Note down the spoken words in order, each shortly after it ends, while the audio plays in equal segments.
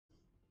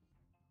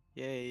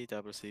Yay,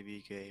 double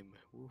CV game.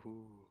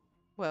 Woohoo.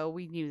 Well,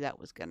 we knew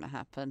that was going to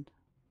happen.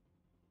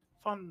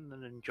 Fun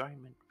and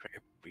enjoyment for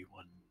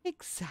everyone.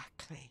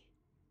 Exactly.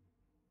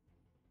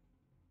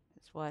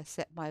 That's why I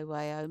set my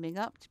Wyoming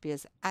up to be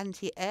as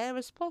anti-air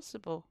as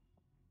possible.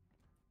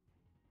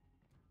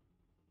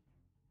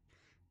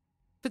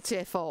 For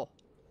tier 4.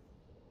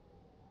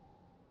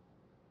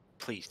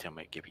 Please tell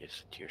me it give you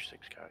a tier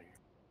 6 carrier.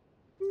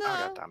 No.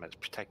 Oh, goddamn it, it's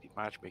protected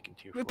matchmaking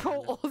tier 4.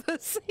 Report all the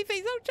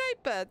CVs. Oh,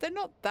 Jaybird, they're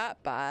not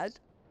that bad.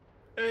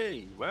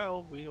 Hey,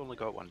 well, we only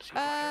got one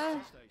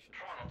CV.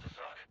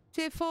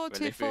 Tier 4, Well,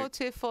 tier if we- 4,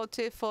 tier 4,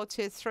 tier 4,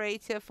 tier 3,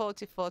 tier 4,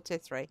 tier 4, tier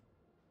 3.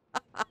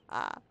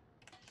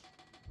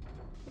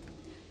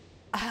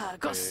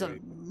 Got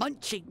some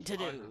munching to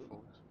do.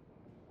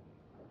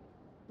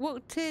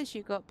 What tiers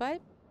you got,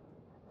 babe?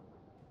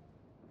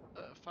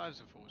 5s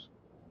and 4s.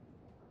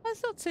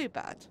 That's not too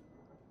bad.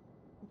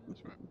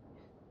 That's right.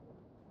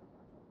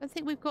 I don't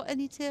think we've got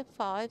any tier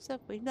 5s, have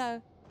we?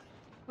 No.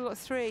 We've got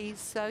 3s,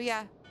 so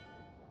yeah.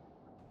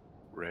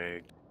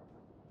 Rigged.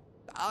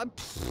 I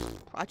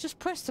just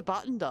pressed the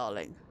button,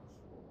 darling.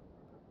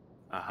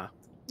 Uh-huh.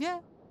 Yeah.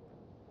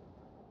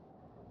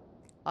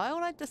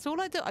 That's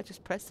all I do. I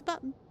just press the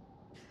button.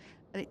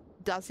 And it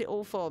does it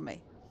all for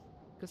me.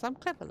 Because I'm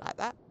clever like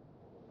that.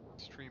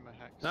 Streamer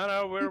hacks.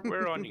 No,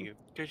 we're on you.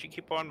 Because you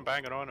keep on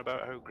banging on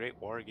about how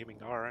great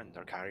wargaming are and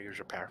their carriers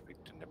are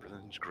perfect and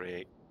everything's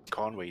great.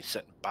 Conway's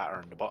sitting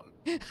battering the button.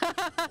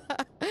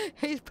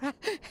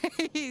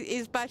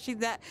 he's bashing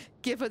that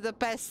give her the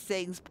best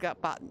things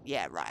button.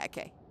 Yeah, right,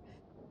 okay.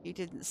 You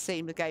didn't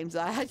see the games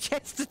I had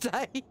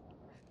yesterday.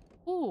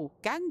 Ooh,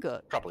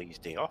 Gangut. Probably his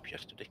day off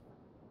yesterday.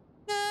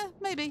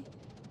 Maybe.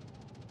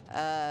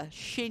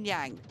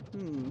 Xinyang.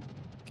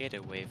 Get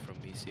away from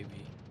me, CV.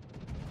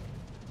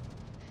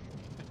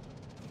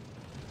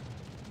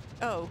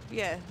 Oh,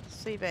 yeah,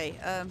 CV.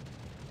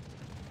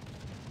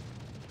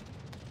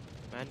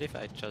 Mind if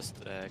I just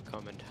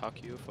come and hug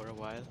you for a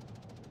while?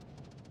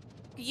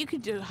 You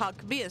can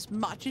hug me as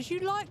much as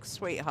you like,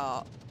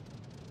 sweetheart.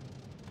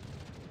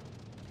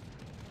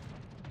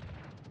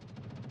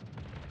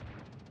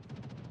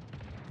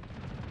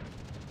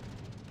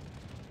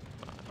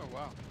 Oh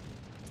wow.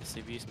 The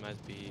CVs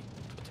might be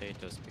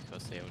potatoes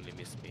because they only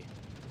miss me.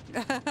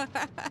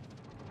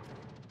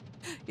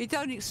 You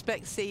don't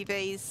expect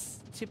CVs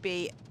to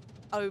be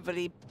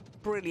overly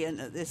brilliant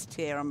at this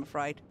tier, I'm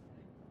afraid.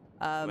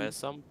 Well,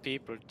 some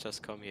people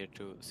just come here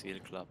to Seal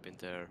Club in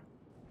their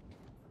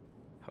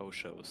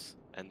Hoshos,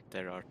 and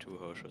there are 2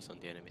 Hoshos on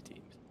the enemy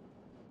team.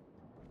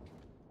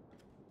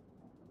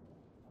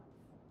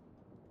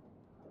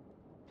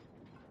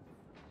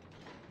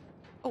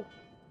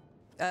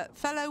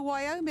 Fellow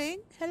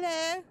Wyoming,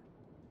 hello.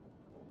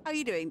 How are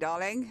you doing,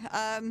 darling?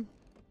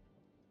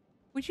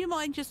 Would you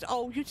mind just...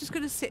 Oh, you're just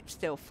going to sit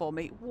still for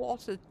me.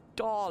 What a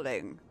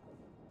darling.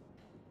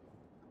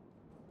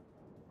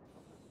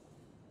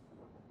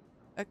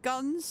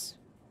 Guns,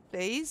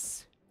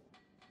 please.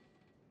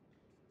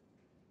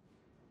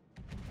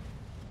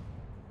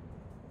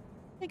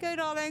 Here you go,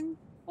 darling.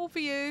 All for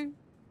you.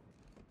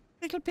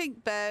 Little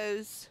pink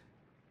bows.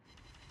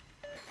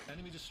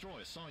 Enemy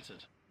destroyer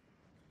sighted.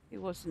 He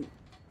wasn't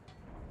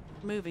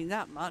moving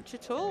that much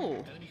at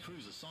all. Enemy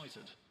cruiser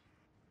sighted.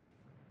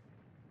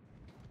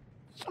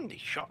 Somebody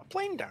shot a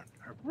plane down.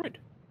 Rude.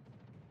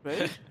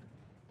 Rude.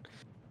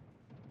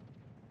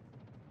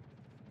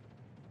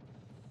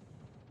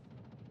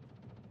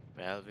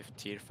 Well, with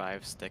tier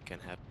 5s that can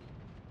happen.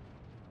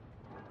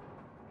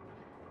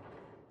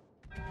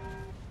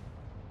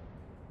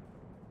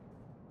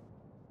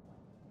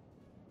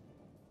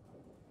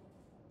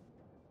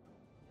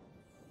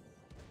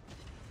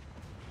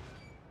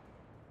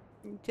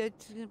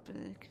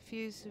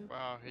 Confused.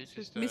 Wow, he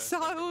just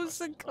Missiles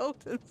and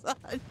golden such.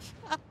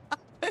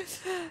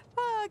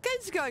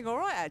 Games are going all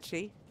right,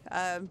 actually.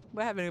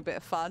 We're having a bit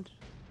of fun.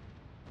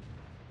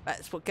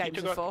 That's what games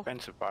You are got for.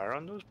 defensive fire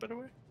on those, by the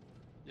way?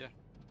 Yeah.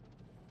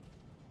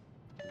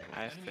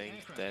 I Enemy think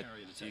aircraft that carrier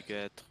you detected.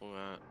 get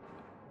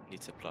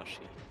needs a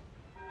plushie.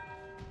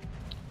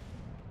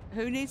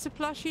 Who needs a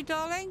plushie,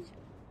 darling?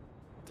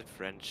 The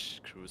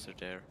French cruiser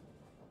there.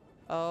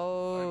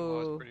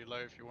 Oh. pretty low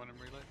if you want him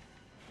reload.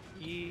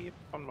 Yep,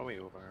 on my way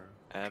over.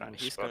 Trying to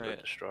He's spot the gonna...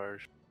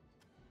 destroyers.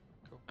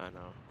 I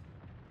know.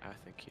 I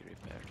think he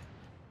repaired.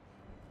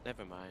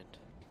 Never mind.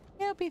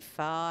 He'll be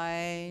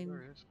fine.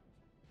 There he is.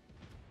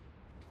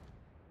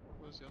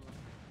 Where's the other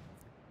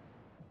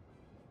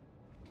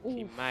one?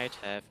 He Ooh. might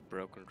have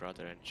broken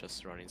rudder and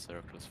just run in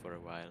circles for a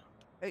while.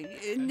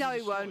 No,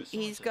 he won't.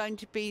 He's going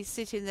to be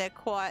sitting there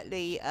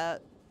quietly,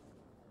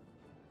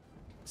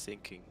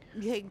 Sinking.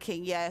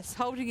 thinking, yes,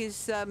 holding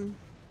his,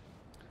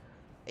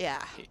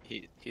 yeah,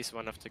 He's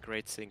one of the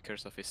great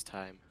sinkers of his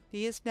time.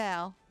 he is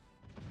now.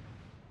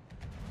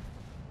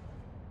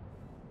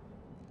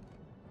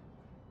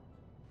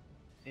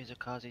 There's a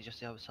Kazi just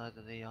the other side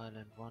of the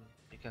island. One,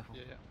 be careful.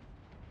 Yeah, yeah.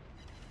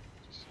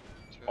 Just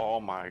Oh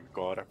my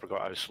god, I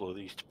forgot how slow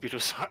these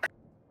torpedoes are.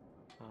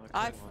 Oh,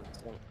 I come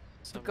on,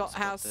 Forgot someone's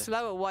how got the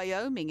slow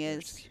Wyoming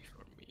is. key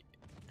for me.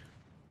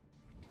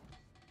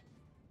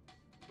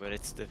 But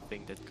it's the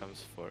thing that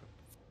comes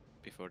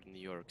before the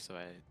New York, so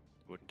I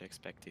wouldn't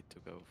expect it to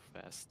go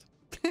fast.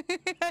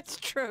 That's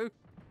true.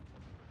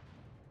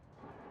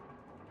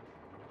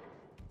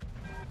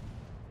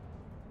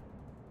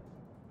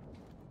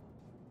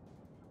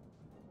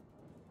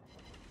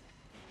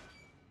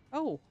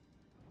 Oh.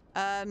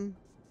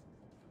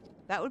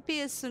 That would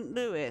be a St.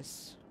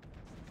 Louis.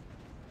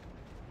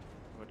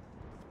 What?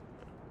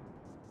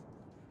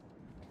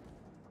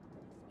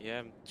 Yeah,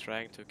 I'm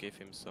trying to give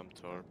him some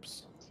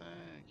torps,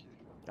 Thank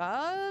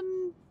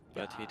you.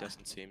 but he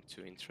doesn't seem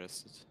too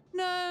interested.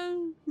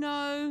 No,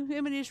 no.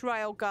 Him and his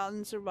rail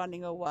guns are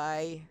running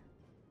away.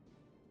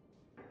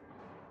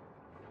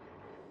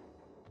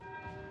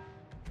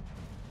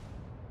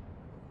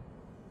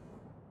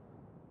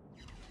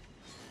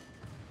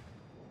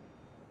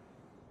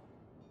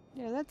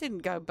 Yeah, that didn't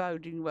go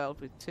boding well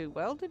with too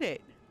well, did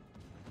it?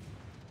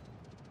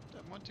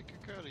 That Monte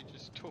Cucurli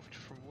just torched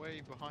from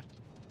way behind.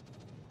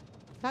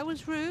 That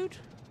was rude.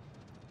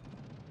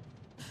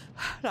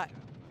 Right.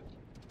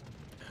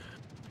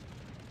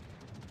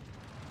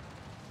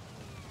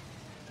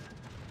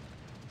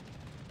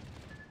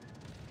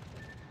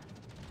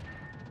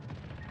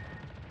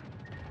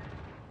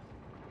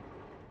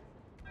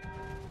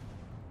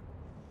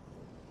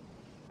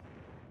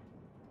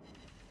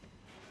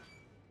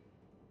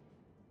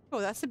 Oh,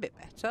 that's a bit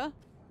better.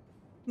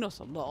 Not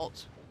a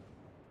lot.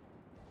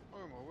 Oh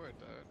my word,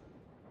 though.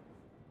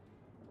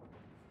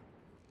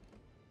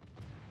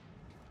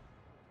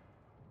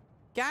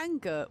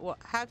 Ganga, what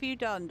have you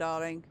done,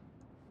 darling?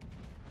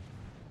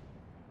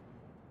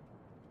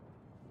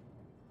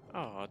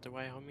 Oh, the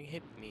Wyoming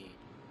hit me.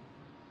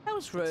 That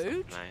was That's not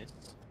rude. nice.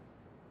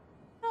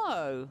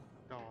 No.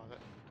 Oh, that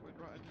went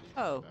right underneath.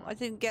 Oh, that. I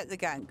didn't get the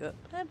Ganga.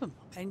 Never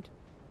mind.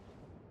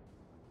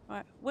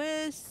 Right,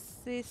 where's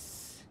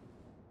this?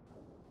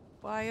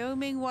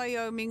 Wyoming,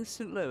 Wyoming,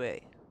 St.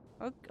 Louis.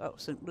 Oh,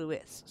 St.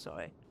 Louis,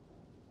 sorry.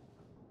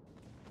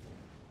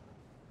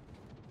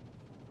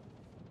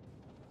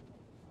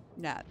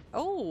 No.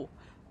 Oh,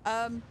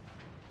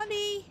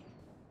 honey.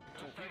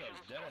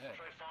 Torpedoes dead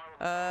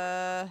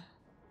ahead.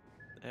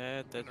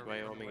 That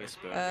Wyoming is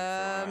burning for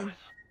a while.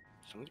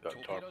 Someone's got a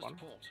Torpedoes torp on. to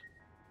port.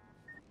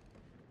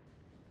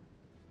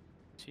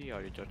 Gee,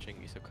 are you dodging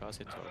Isokase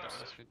torps?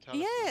 That's fantastic.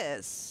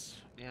 Yes.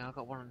 Yeah, I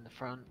got one in the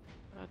front.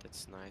 Ah,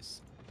 that's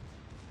nice.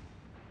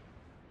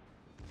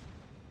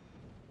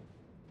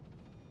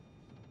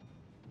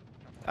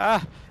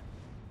 Ah!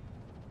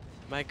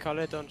 My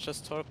color don't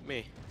just torp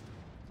me.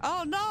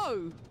 Oh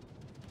no!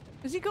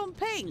 Has he gone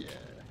pink?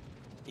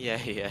 Yeah. Yeah,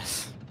 he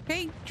is.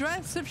 Pink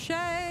dress of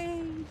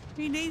shame.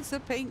 He needs a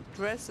pink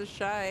dress of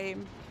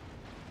shame.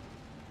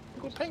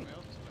 Go pink. Something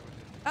else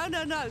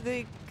to know with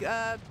it. Oh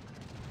no, the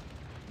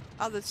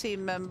other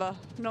team member,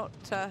 not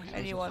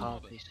anyone.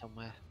 Harvey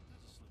somewhere.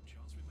 There's a slim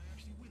chance we may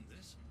actually win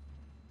this.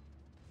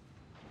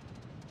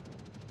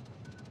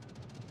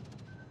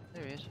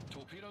 There he is.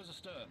 Torpedoes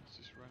astern. Let's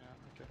just run out.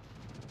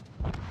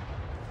 Okay.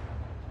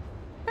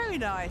 Very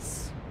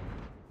nice.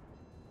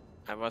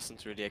 I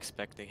wasn't really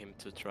expecting him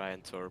to try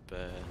and torp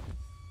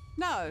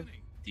No.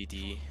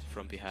 DD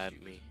from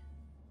behind me.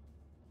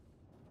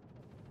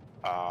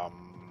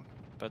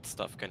 But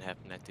stuff can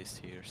happen at these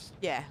tiers.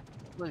 Yeah.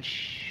 Well,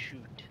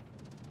 shoot.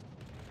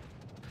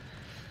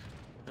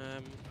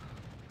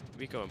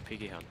 We go on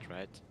piggy hunt,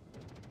 right?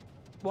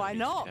 Why need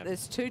to not? cap-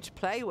 There's two to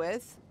play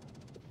with.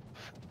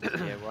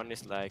 Yeah, one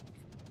is like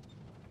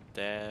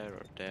there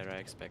or there, I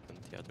expect, and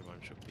the other one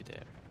should be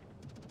there.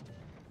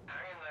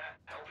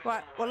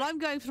 Right, well, I'm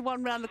going for the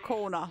one round the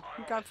corner.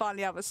 I'm going to find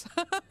the others.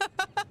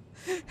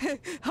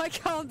 I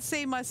can't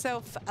see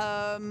myself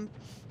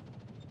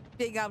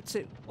being able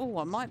to... Oh,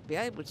 I might be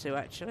able to,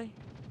 actually.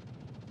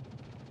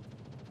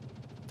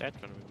 That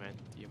one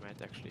you might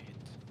actually hit.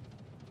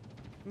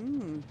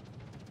 Hmm.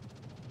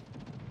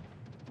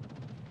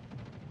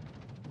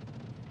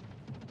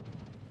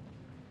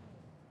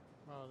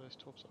 Wow, those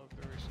torps are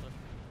very slow.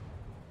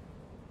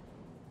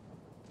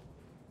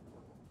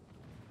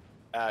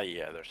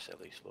 Yeah, they're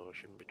silly slow.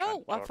 Shouldn't be trying Oh,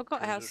 to I torp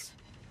forgot how... cruisers.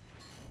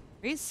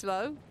 He's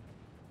slow.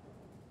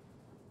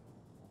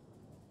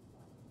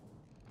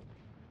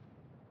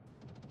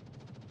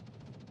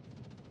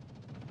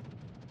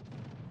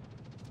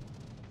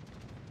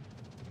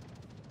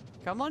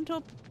 Come on,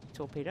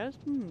 torpedoes.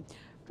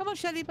 Come on,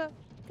 Shelly, but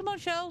come on,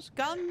 shells,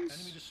 Enemy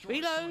guns, destroyer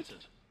reload.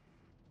 sighted.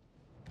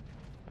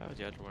 Oh,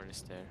 the other one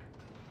is there.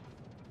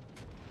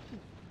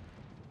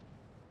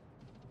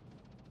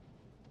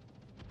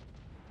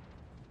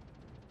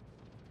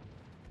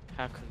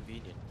 How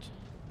convenient.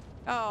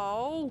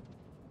 Oh,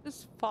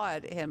 just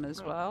fired at him as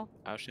Oh. well.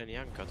 Our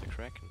Shenyang got a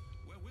Kraken.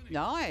 We're winning.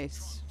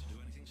 Nice. To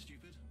do anything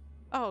stupid.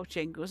 Oh,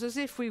 Jingles, as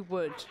if we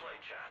would.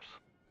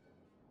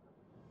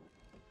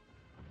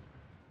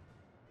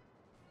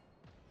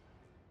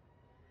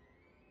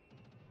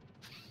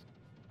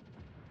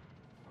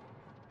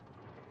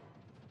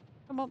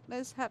 Come on,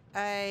 let's have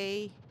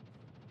a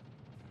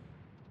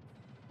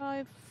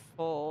 5,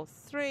 4,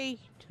 3,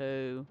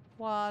 2,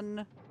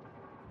 1.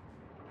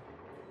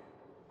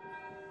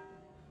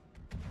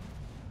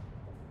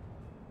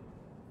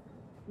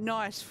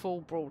 nice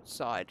full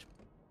broadside.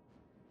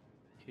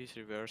 He's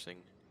reversing.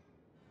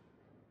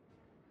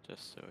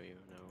 Just so you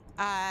know.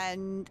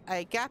 And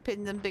a gap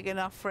in them big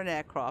enough for an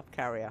aircraft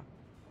carrier.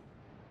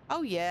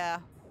 Oh yeah.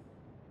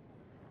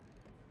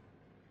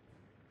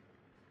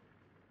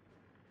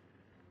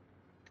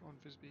 Come on,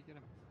 Frisbee, get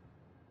him.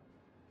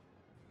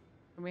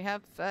 Can we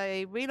have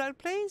a reload,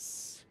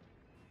 please?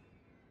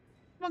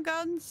 Come on,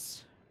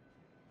 guns.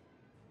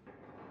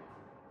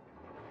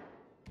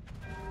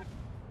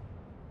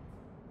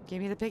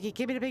 Give me the piggy,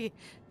 give me the piggy.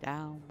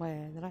 Down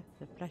where the lights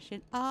are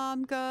flashing,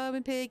 I'm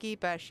going piggy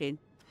bashing.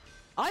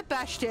 I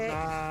bashed it.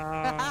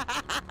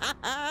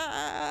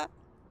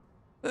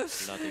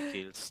 Bloody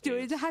kills.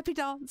 Doing the happy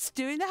dance,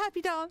 doing the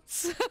happy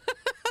dance.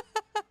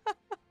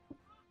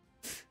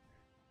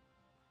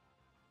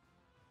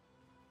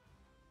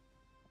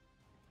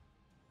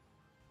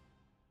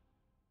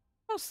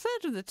 I was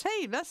third of the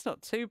team. That's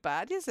not too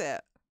bad, is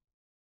it?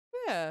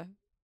 Yeah.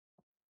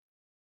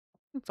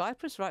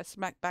 Viper's right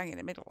smack bang in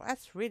the middle.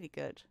 That's really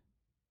good.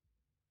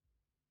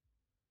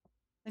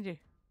 And you,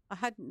 I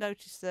hadn't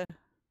noticed the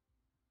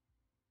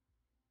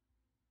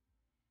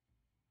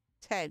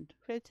 10.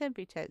 10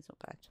 v 10 is not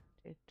bad.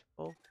 2 to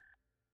 4.